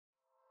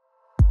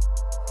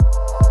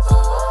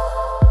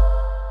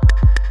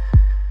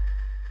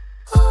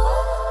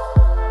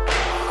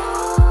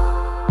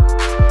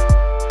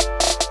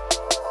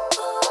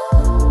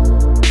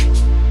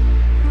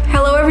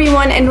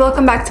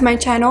welcome back to my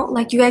channel.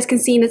 Like you guys can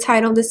see in the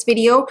title of this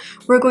video,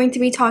 we're going to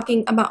be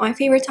talking about my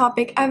favorite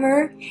topic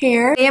ever,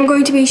 hair. Today I'm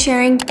going to be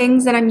sharing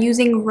things that I'm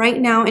using right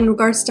now in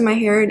regards to my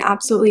hair and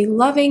absolutely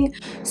loving.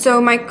 So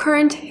my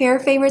current hair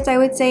favorites, I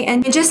would say,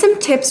 and just some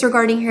tips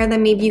regarding hair that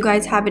maybe you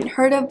guys haven't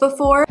heard of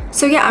before.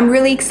 So yeah, I'm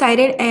really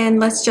excited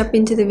and let's jump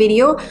into the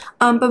video.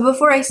 But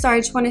before I start, I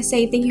just want to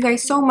say thank you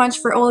guys so much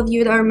for all of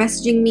you that are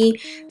messaging me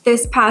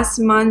this past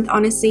month.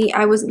 Honestly,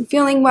 I wasn't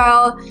feeling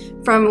well,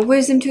 from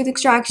wisdom tooth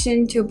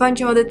extraction to a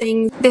bunch of other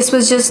things. This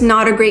was just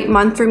not a great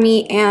month for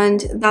me,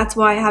 and that's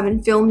why I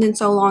haven't filmed in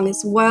so long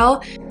as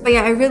well. But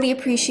yeah, I really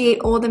appreciate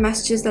all the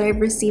messages that I've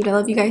received. I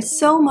love you guys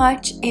so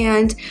much,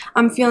 and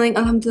I'm feeling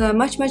alhamdulillah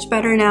much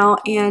better now,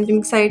 and I'm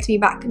excited to be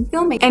back and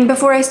filming. And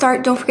before I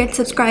start, don't forget to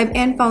subscribe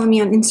and follow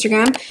me on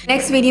Instagram.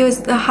 Next video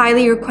is the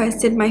highly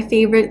requested my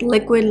favorite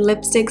liquid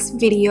lipsticks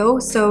video,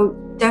 so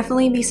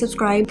definitely be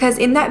subscribed, because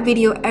in that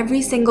video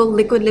every single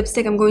liquid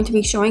lipstick I'm going to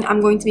be showing,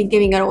 I'm going to be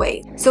giving it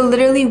away. So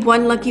literally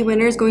one lucky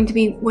winner is going to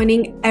be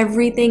winning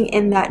everything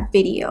in that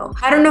video.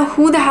 I don't know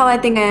who the hell I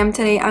think I am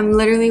today. I'm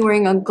literally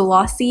wearing a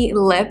glossy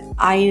lip.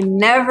 I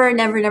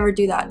never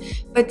do that,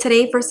 but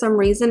today for some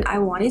reason I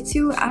wanted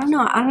to. I don't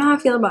know how I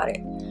feel about it.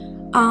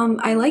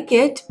 I like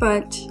it,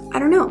 but I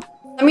don't know.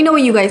 Let me know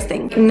what you guys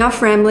think.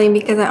 Enough rambling,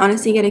 because I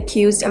honestly get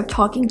accused of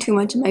talking too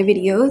much in my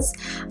videos.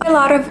 A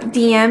lot of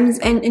DMs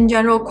and in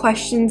general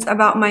questions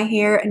about my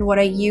hair and what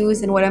I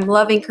use and what I'm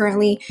loving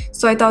currently.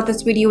 So I thought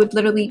this video would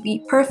literally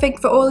be perfect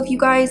for all of you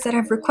guys that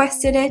have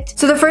requested it.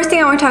 So the first thing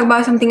I want to talk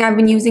about is something I've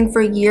been using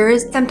for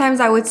years. Sometimes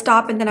I would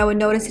stop and then I would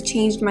notice a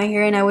change in my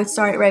hair and I would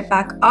start it right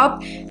back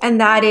up. And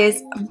that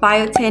is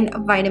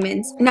Biotin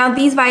vitamins. Now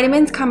these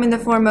vitamins come in the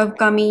form of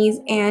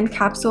gummies and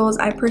capsules.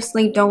 I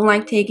personally don't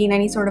like taking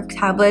any sort of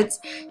tablets,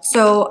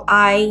 so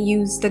I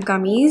use the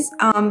gummies.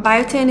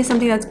 Biotin is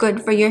something that's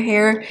good for your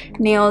hair,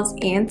 nails,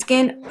 and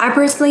skin. I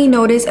personally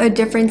notice a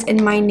difference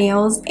in my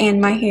nails and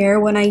my hair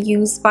when I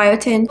use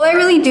Biotin. What I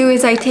really do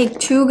is I take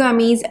 2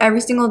 gummies every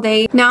single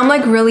day. Now I'm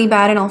like really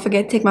bad and I'll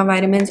forget to take my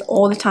vitamins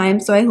all the time,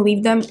 so I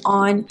leave them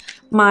on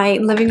my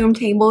living room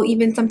table,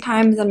 even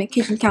sometimes on my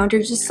kitchen counter,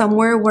 just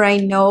somewhere where I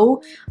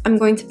know I'm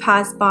going to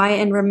pass by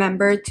and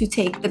remember to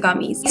take the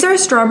gummies. These are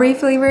strawberry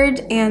flavored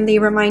and they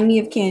remind me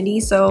of candy,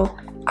 so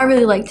I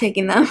really like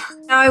taking them.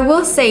 Now I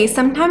will say,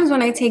 sometimes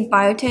when I take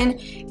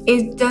Biotin,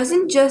 it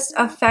doesn't just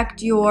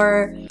affect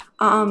your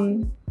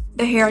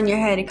the hair on your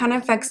head, it kind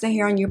of affects the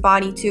hair on your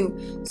body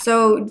too.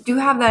 So do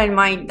have that in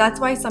mind.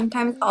 That's why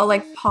sometimes I'll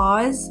like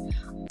pause.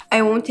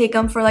 I won't take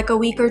them for like a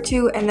week or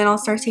 2 and then I'll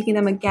start taking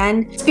them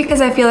again. It's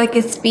because I feel like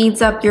it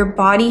speeds up your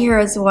body hair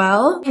as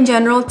well. In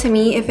general, to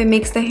me, if it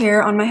makes the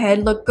hair on my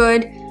head look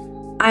good,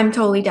 I'm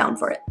totally down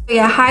for it. So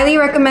yeah, highly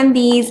recommend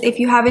these. If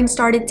you haven't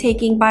started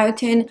taking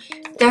Biotin,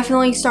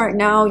 definitely start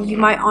now. You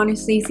might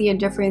honestly see a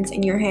difference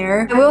in your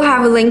hair. I will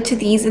have a link to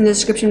these in the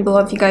description below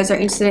if you guys are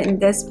interested in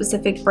this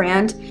specific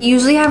brand. I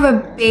usually have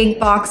a big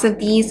box of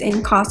these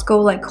in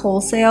Costco, like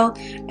wholesale,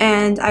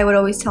 and I would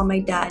always tell my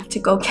dad to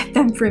go get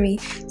them for me.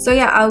 So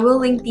yeah, I will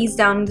link these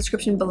down in the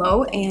description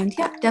below, and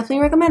yeah, definitely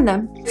recommend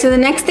them. So the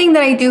next thing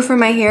that I do for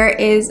my hair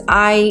is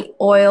I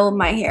oil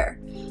my hair.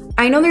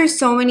 I know there's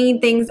so many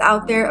things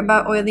out there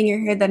about oiling your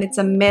hair that it's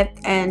a myth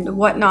and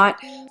whatnot.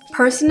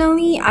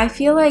 Personally, I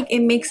feel like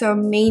it makes a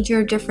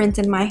major difference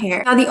in my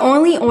hair. Now, the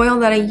only oil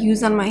that I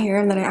use on my hair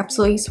and that I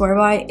absolutely swear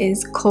by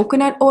is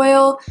coconut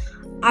oil.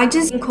 I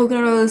just think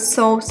coconut oil is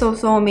so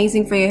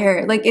amazing for your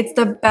hair. Like, it's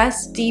the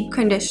best deep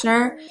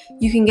conditioner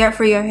you can get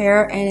for your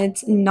hair, and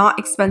it's not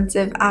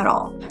expensive at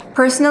all.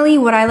 Personally,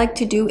 what I like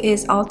to do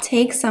is I'll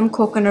take some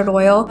coconut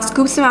oil,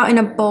 scoop some out in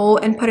a bowl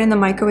and put it in the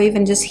microwave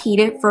and just heat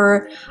it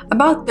for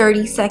about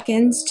 30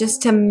 seconds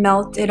just to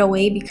melt it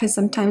away, because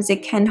sometimes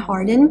it can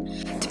harden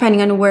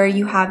depending on where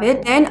you have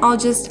it. Then I'll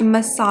just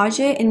massage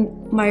it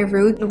in my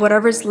root.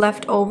 Whatever's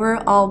left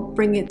over, I'll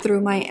bring it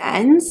through my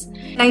ends.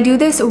 And I do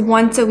this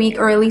once a week,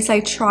 or at least I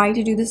try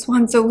to do this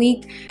once a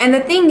week. And the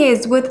thing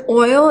is, with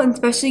oil, and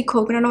especially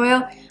coconut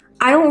oil,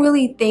 I don't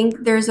really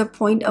think there's a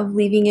point of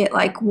leaving it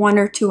like 1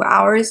 or 2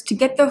 hours. To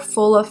get the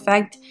full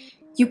effect,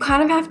 you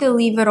kind of have to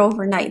leave it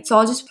overnight. So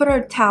I'll just put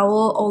a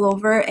towel all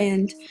over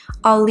and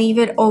I'll leave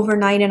it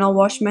overnight and I'll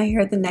wash my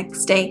hair the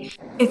next day.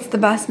 It's the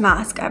best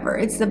mask ever.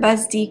 It's the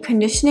best deep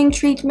conditioning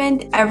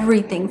treatment,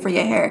 everything for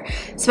your hair.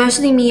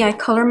 Especially me, I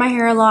color my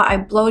hair a lot, I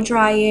blow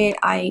dry it,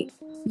 I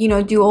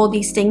do all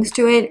these things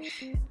to it.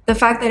 The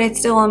fact that it's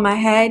still on my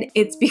head,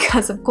 it's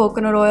because of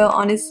coconut oil,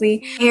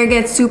 honestly. My hair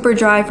gets super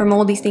dry from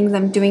all these things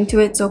I'm doing to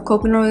it, so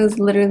coconut oil is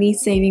literally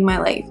saving my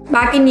life.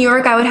 Back in New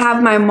York, I would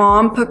have my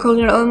mom put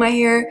coconut oil in my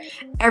hair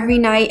every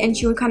night, and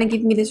she would kind of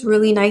give me this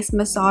really nice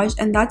massage,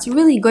 and that's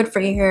really good for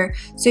your hair.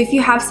 So if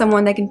you have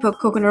someone that can put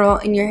coconut oil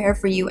in your hair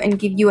for you and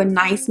give you a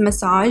nice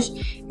massage,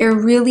 it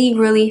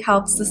really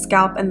helps the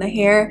scalp and the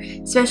hair,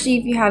 especially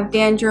if you have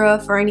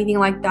dandruff or anything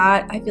like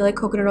that. I feel like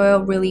coconut oil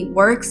really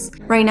works.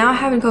 Right now I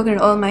haven't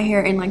coconut oil in my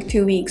hair in like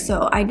 2 weeks,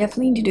 so I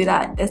definitely need to do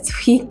that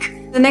this week.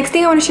 The next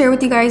thing I want to share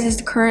with you guys is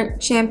the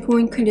current shampoo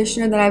and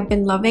conditioner that I've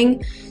been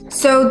loving.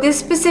 So this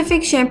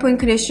specific shampoo and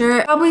conditioner,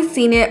 I've probably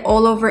seen it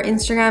all over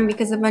Instagram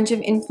because a bunch of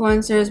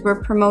influencers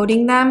were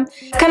promoting them.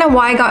 That's kind of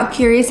why I got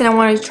curious and I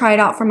wanted to try it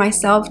out for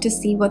myself to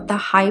see what the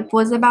hype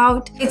was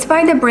about. It's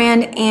by the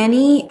brand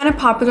Annie, kind of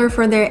popular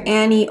for their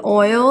Annie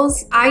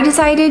oils. I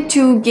decided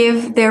to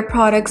give their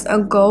products a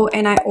go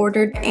and I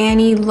ordered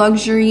Annie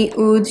Luxury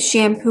Oud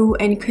shampoo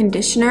and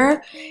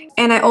conditioner.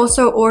 And I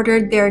also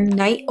ordered their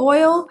night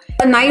oil.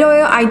 The night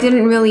oil I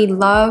didn't really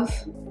love.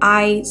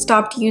 I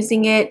stopped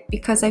using it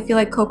because I feel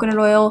like coconut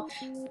oil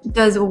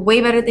does way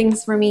better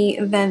things for me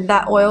than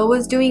that oil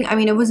was doing. I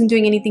mean, it wasn't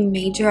doing anything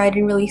major. I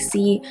didn't really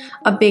see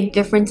a big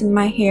difference in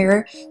my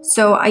hair.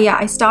 So yeah,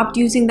 I stopped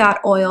using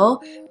that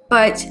oil.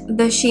 But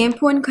the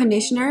shampoo and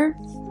conditioner,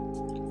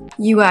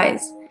 you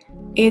guys,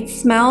 it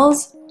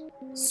smells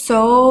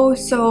so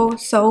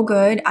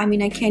good. I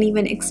mean, I can't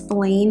even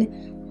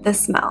explain the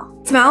smell.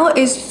 The smell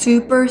is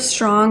super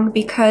strong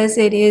because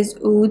it is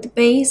oud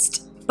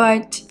based,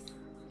 but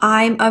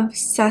I'm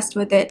obsessed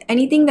with it.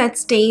 Anything that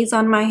stays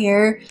on my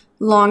hair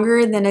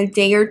longer than a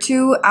day or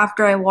two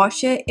after I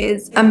wash it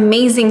is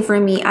amazing for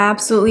me. I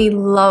absolutely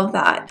love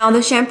that. Now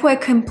the shampoo I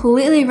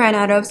completely ran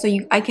out of, so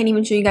I can't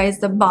even show you guys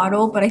the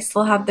bottle, but I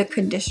still have the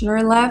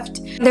conditioner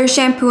left. Their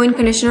shampoo and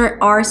conditioner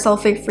are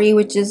sulfate free,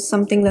 which is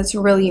something that's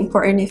really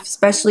important,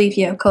 especially if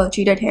you have color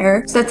treated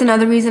hair. So that's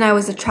another reason I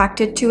was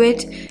attracted to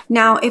it.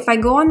 Now if I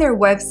go on their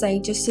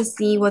website just to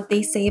see what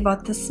they say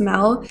about the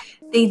smell,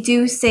 they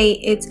do say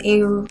it's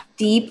a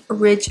deep,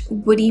 rich,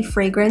 woody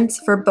fragrance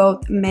for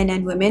both men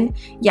and women.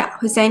 Yeah,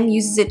 Hussein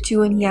uses it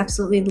too and he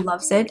absolutely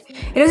loves it.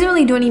 It doesn't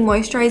really do any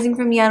moisturizing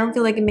for me. I don't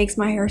feel like it makes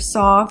my hair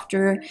soft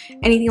or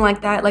anything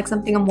like that, like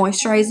something a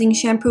moisturizing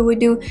shampoo would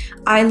do.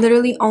 I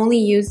literally only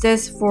use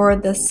this for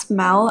the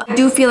smell. I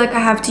do feel like I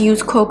have to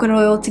use coconut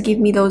oil to give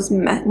me those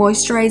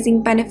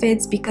moisturizing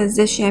benefits because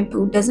this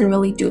shampoo doesn't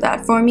really do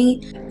that for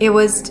me. It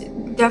was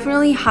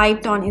definitely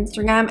hyped on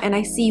Instagram and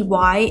I see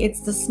why. It's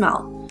the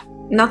smell.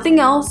 Nothing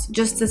else,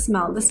 just the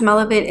smell. The smell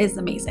of it is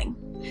amazing.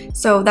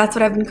 So that's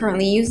what I've been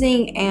currently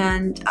using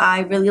and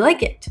I really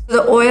like it.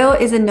 The oil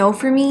is a no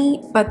for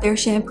me, but their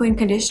shampoo and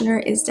conditioner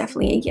is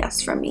definitely a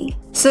yes from me.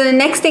 So the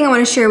next thing I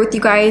want to share with you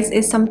guys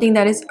is something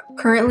that is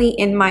currently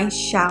in my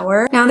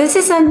shower. Now this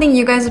is something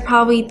you guys would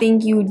probably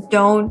think you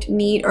don't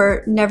need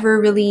or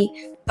never really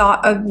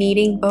thought of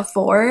needing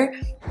before.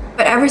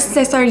 But ever since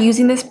I started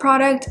using this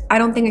product, I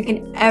don't think I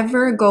can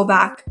ever go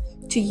back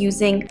to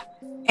using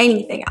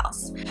anything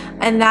else,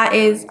 and that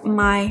is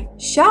my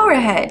shower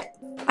head.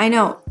 I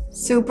know,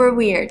 super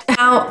weird.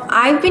 Now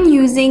I've been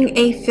using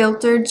a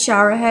filtered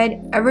shower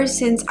head ever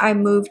since I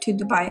moved to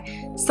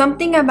Dubai.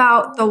 Something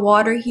about the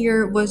water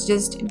here was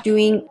just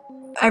doing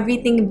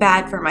everything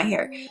bad for my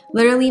hair.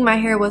 Literally my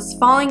hair was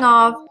falling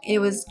off, it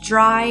was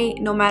dry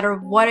no matter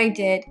what I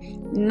did.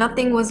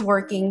 Nothing was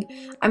working.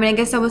 I mean, I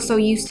guess I was so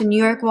used to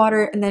New York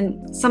water and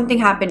then something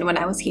happened when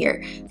I was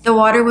here. The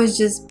water was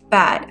just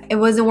bad. It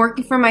wasn't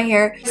working for my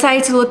hair. I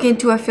decided to look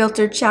into a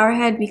filtered shower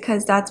head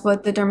because that's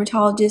what the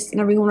dermatologist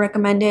and everyone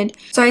recommended.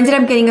 So I ended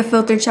up getting a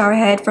filtered shower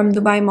head from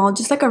Dubai Mall,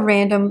 just like a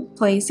random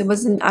place. It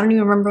wasn't, I don't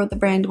even remember what the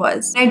brand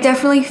was. I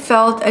definitely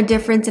felt a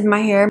difference in my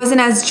hair. It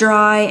wasn't as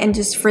dry and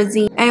just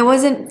frizzy, and it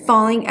wasn't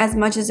falling as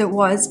much as it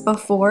was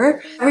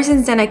before. Ever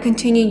since then, I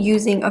continued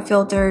using a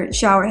filtered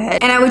shower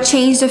head, and I would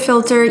change the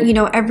filter, you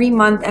know, every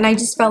month, and I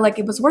just felt like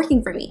it was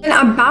working for me. And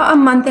about a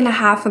month and a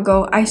half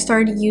ago, I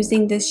started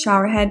using this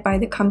shower head by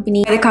the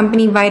company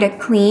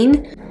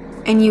VitaClean.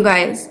 And you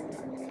guys,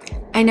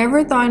 I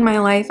never thought in my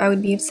life I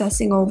would be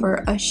obsessing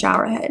over a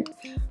shower head,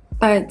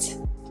 but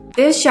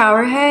this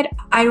shower head,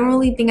 I don't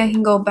really think I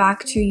can go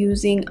back to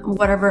using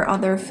whatever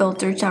other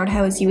filtered shower head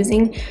I was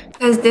using,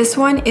 because this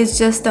one is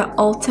just the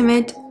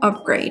ultimate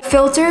upgrade.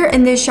 Filter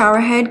in this shower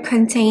head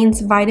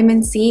contains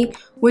vitamin C,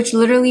 which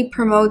literally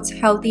promotes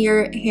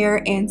healthier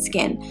hair and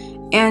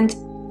skin. And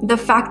the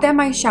fact that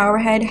my shower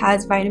head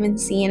has vitamin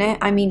C in it,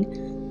 I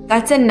mean,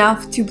 that's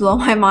enough to blow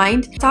my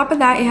mind. On top of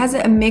that, it has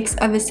a mix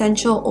of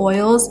essential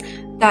oils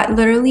that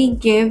literally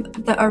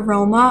give the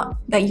aroma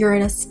that you're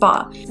in a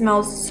spa. It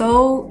smells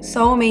so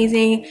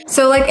amazing.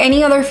 So like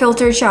any other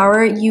filtered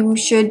shower, you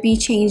should be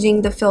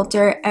changing the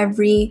filter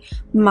every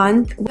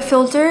month. The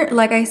filter,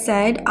 like I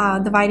said,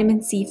 the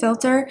vitamin C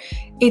filter,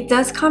 it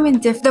does come in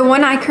different. The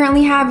one I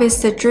currently have is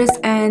citrus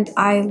and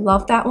I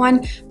love that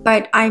one,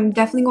 but I'm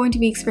definitely going to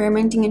be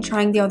experimenting and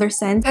trying the other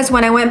scents, because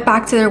when I went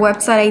back to their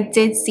website, I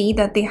did see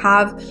that they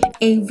have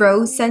a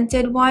rose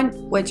scented one,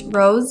 which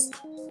rose,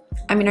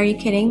 I mean, are you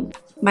kidding?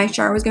 My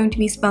shower was going to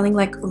be smelling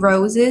like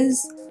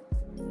roses.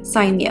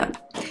 Sign me up.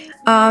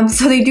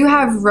 So they do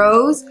have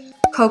rose,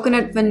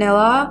 coconut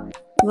vanilla,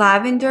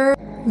 lavender,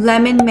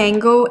 lemon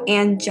mango,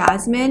 and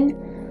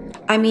jasmine.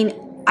 I mean,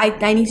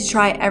 I need to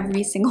try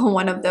every single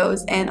one of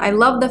those, and I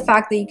love the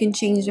fact that you can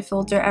change the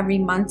filter every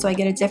month, so I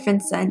get a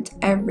different scent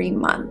every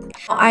month.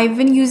 I've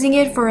been using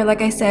it for,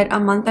 like I said, a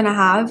month and a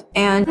half,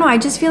 and I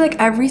just feel like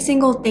every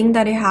single thing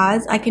that it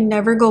has, I can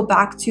never go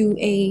back to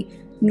a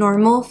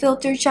normal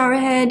filtered shower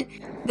head.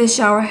 This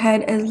shower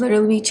head is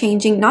literally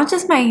changing not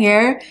just my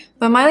hair,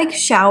 but my like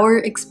shower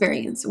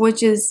experience,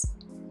 which is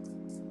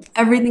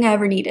everything I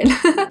ever needed.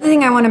 The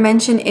thing I want to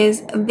mention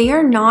is they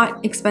are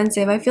not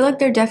expensive. I feel like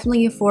they're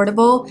definitely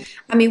affordable.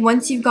 I mean,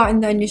 once you've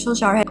gotten the initial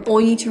shower head, all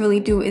you need to really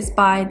do is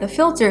buy the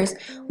filters,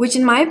 which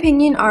in my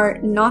opinion are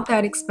not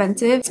that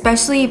expensive,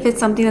 especially if it's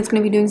something that's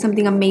going to be doing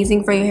something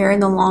amazing for your hair in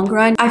the long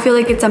run. I feel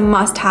like it's a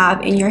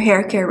must-have in your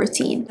hair care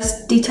routine.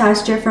 Just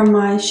detached it from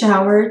my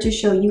shower to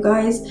show you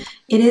guys.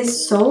 It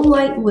is so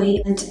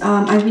lightweight, and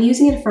I've been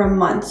using it for a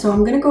month, so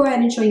I'm gonna go ahead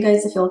and show you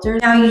guys the filter.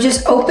 Now you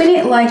just open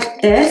it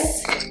like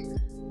this.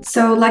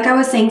 So like I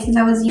was saying, since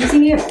I was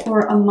using it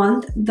for a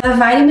month, the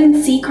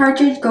vitamin C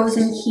cartridge goes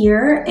in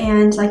here,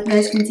 and like you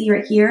guys can see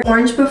right here,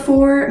 orange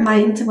before,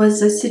 mine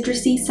was a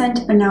citrusy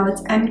scent, but now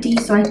it's empty,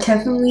 so I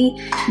definitely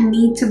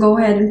need to go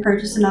ahead and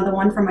purchase another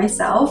one for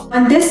myself.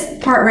 On this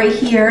part right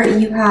here,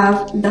 you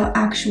have the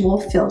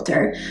actual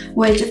filter,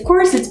 which of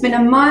course it's been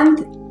a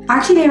month.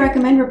 Actually, they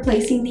recommend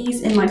replacing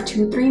these in like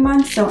 2-3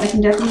 months, so I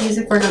can definitely use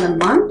it for another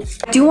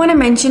month. I do want to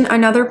mention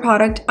another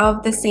product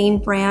of the same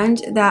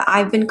brand that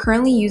I've been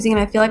currently using,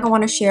 and I feel like I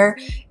want to share.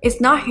 It's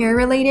not hair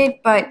related,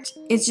 but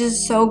it's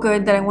just so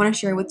good that I want to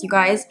share with you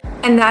guys,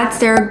 and that's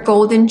their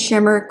Golden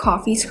Shimmer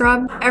Coffee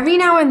Scrub. Every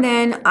now and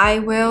then I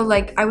will,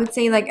 like, I would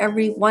say like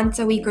every once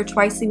a week or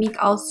twice a week,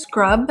 I'll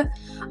scrub.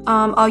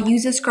 I'll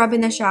use a scrub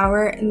in the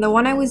shower, and the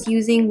one I was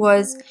using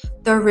was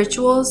the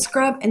Rituals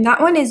scrub, and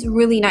that one is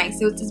really nice.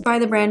 So it's by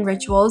the brand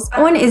Rituals.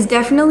 That one is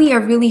definitely a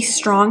really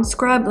strong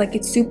scrub. Like,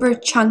 it's super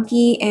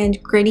chunky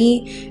and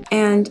gritty,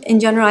 and in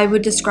general I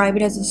would describe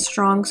it as a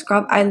strong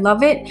scrub. I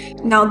love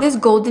it. Now this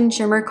Golden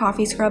Shimmer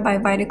Coffee Scrub by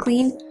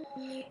VitaClean,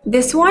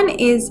 this one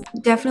is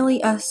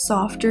definitely a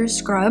softer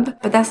scrub,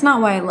 but that's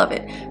not why I love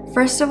it.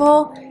 First of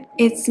all,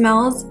 it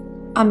smells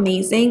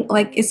amazing,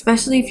 like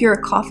especially if you're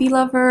a coffee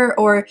lover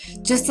or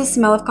just the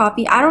smell of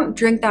coffee. I don't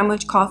drink that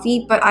much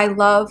coffee, but I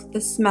love the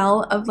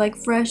smell of like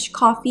fresh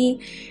coffee,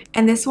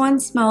 and this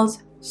one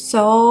smells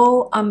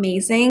so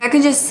amazing. I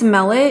can just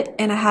smell it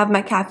and I have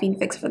my caffeine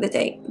fix for the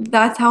day.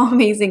 That's how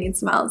amazing it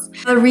smells.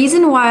 The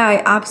reason why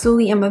I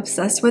absolutely am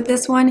obsessed with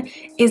this one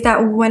is that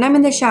when I'm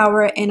in the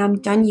shower and I'm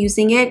done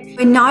using it,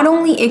 it not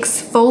only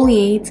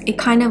exfoliates, it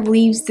kind of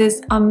leaves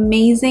this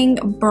amazing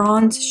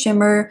bronze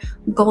shimmer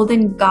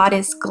golden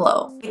goddess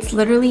glow. It's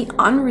literally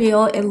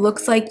unreal. It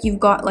looks like you've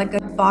got like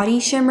a body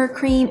shimmer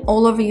cream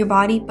all over your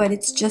body, but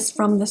it's just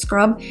from the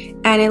scrub,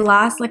 and it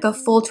lasts like a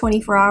full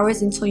 24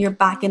 hours until you're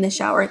back in the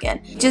shower again.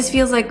 It just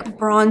feels like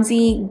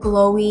bronzy,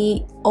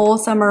 glowy, all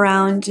summer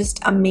round,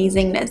 just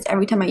amazingness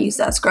every time I use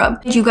that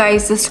scrub. You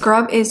guys, the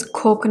scrub is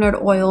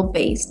coconut oil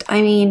based.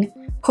 I mean,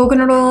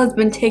 coconut oil has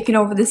been taking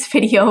over this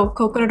video.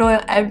 Coconut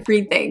oil,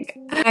 everything.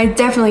 I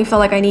definitely felt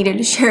like I needed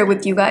to share it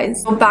with you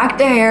guys. So back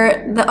to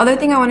hair. The other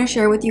thing I want to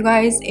share with you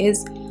guys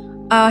is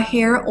a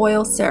hair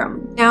oil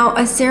serum. Now,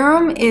 a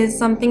serum is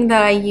something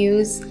that I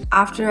use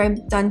after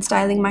I'm done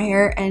styling my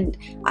hair, and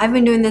I've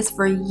been doing this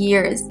for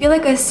years. I feel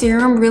like a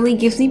serum really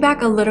gives me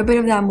back a little bit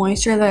of that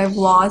moisture that I've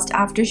lost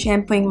after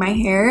shampooing my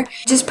hair.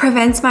 It just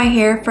prevents my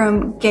hair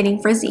from getting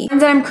frizzy. The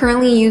ones that I'm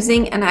currently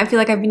using, and I feel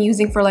like I've been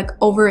using for like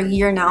over a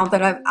year now,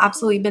 that I've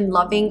absolutely been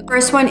loving.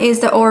 First one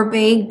is the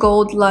Oribe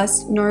Gold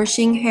Lust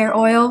Nourishing Hair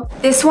Oil.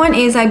 This one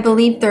is, I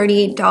believe,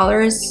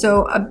 $38,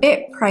 so a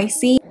bit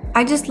pricey.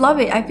 I just love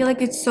it. I feel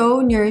like it's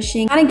so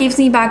nourishing. Kind of gives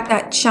me back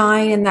that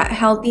shine and that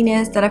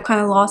healthiness that I've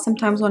kind of lost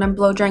sometimes when I'm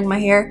blow drying my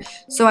hair.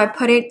 So I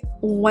put it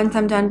once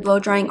I'm done blow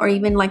drying or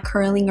even like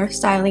curling or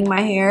styling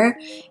my hair,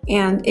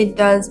 and it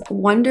does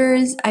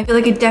wonders. I feel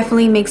like it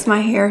definitely makes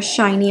my hair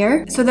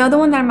shinier. So the other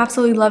one that I'm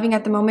absolutely loving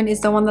at the moment is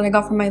the one that I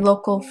got from my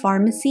local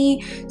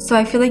pharmacy. So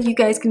I feel like you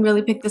guys can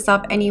really pick this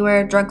up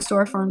anywhere,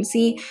 drugstore,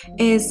 pharmacy,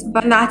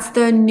 but that's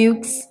the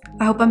Nuxe.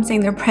 I hope I'm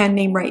saying their brand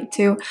name right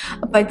too,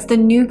 but it's the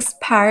Nuxe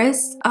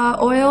Paris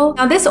oil.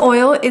 Now this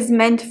oil is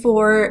meant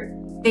for,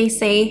 they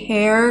say,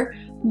 hair,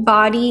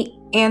 body,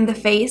 and the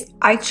face.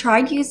 I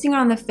tried using it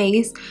on the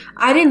face.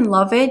 I didn't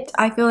love it.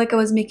 I feel like it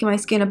was making my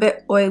skin a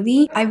bit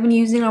oily. I've been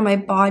using it on my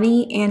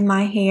body and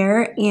my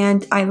hair,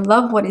 and I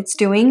love what it's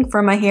doing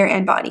for my hair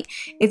and body.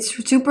 It's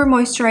super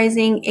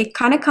moisturizing. It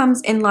kind of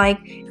comes in like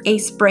a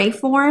spray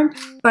form,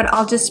 but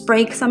I'll just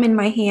spray some in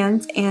my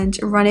hands and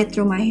run it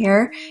through my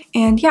hair.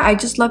 And yeah, I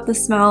just love the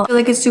smell. I feel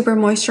like it's super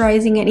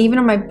moisturizing, and even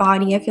on my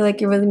body, I feel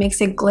like it really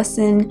makes it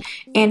glisten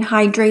and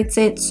hydrates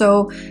it.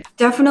 So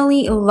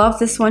definitely love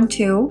this one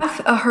too.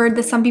 I've heard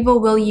that some people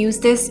will use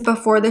this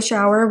before the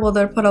shower. Well,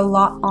 they'll put a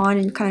lot on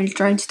and kind of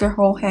drench their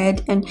whole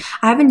head, and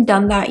I haven't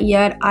done that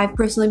yet. I've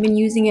personally been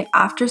using it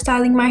after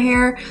styling my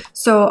hair,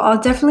 so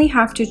I'll definitely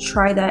have to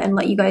try that and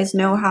let you guys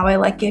know how I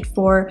like it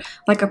for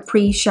like a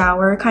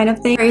pre-shower kind of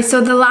thing. Alright,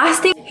 so the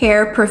last thing,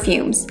 hair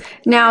perfumes.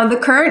 Now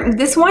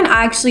this one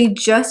I actually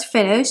just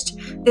finished.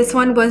 This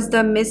one was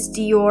the Miss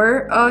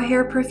Dior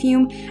hair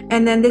perfume,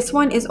 and then this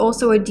one is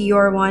also a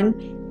Dior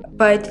one,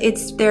 but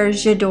it's their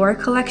J'adore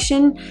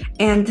collection,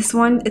 and this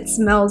one, it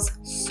smells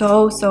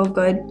so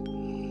good.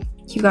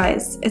 You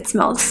guys, it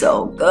smells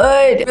so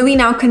good. Really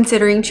now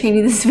considering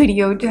changing this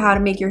video to how to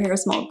make your hair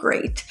smell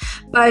great,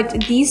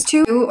 But these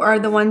two are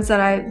the ones that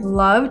I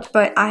loved,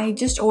 but I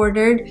just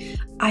ordered,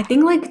 I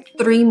think, like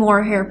 3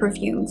 more hair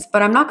perfumes.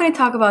 But I'm not going to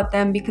talk about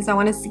them because I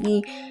want to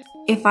see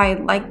if I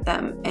like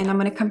them, and I'm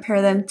gonna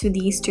compare them to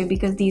these two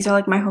because these are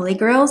like my holy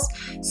grails.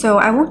 So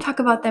I won't talk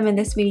about them in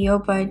this video,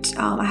 but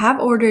I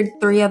have ordered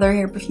 3 other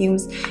hair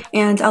perfumes,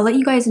 and I'll let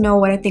you guys know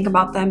what I think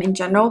about them in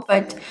general.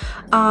 But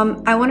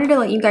I wanted to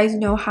let you guys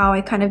know how I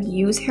kind of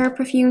use hair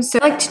perfumes. So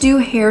I like to do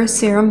hair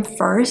serum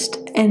first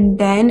and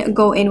then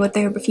go in with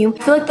the hair perfume.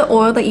 I feel like the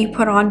oil that you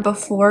put on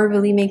before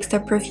really makes the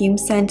perfume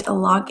scent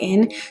lock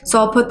in. So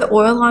I'll put the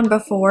oil on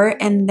before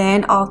and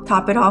then I'll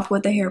top it off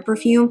with the hair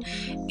perfume,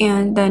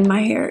 and then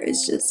my hair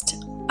is just,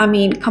 I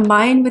mean,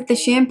 combined with the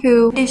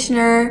shampoo,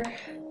 conditioner,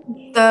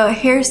 the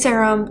hair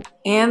serum,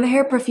 and the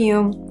hair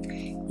perfume,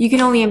 you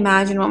can only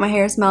imagine what my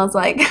hair smells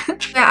like.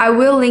 Yeah, I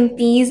will link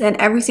these and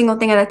every single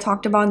thing that I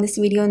talked about in this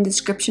video in the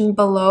description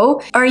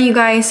below. Alright you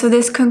guys, so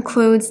this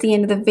concludes the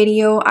end of the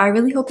video. I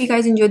really hope you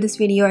guys enjoyed this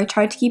video. I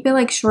tried to keep it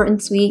like short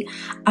and sweet.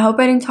 I hope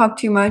I didn't talk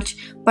too much,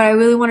 but I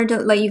really wanted to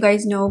let you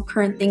guys know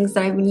current things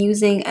that I've been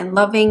using and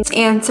loving, to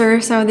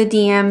answer some of the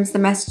DMs, the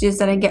messages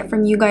that I get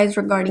from you guys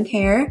regarding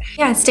hair.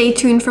 Yeah, stay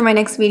tuned for my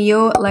next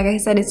video. Like I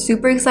said, it's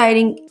super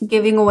exciting,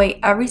 giving away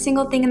every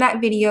single thing in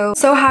that video.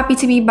 So happy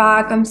to be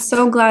back. I'm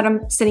so glad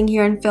I'm sitting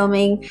here and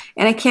filming,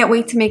 and I can't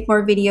wait to make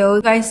more videos.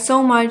 You guys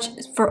so much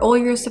for all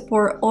your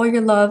support, all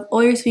your love,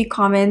 all your sweet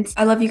comments.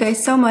 I love you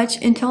guys so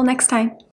much. Until next time.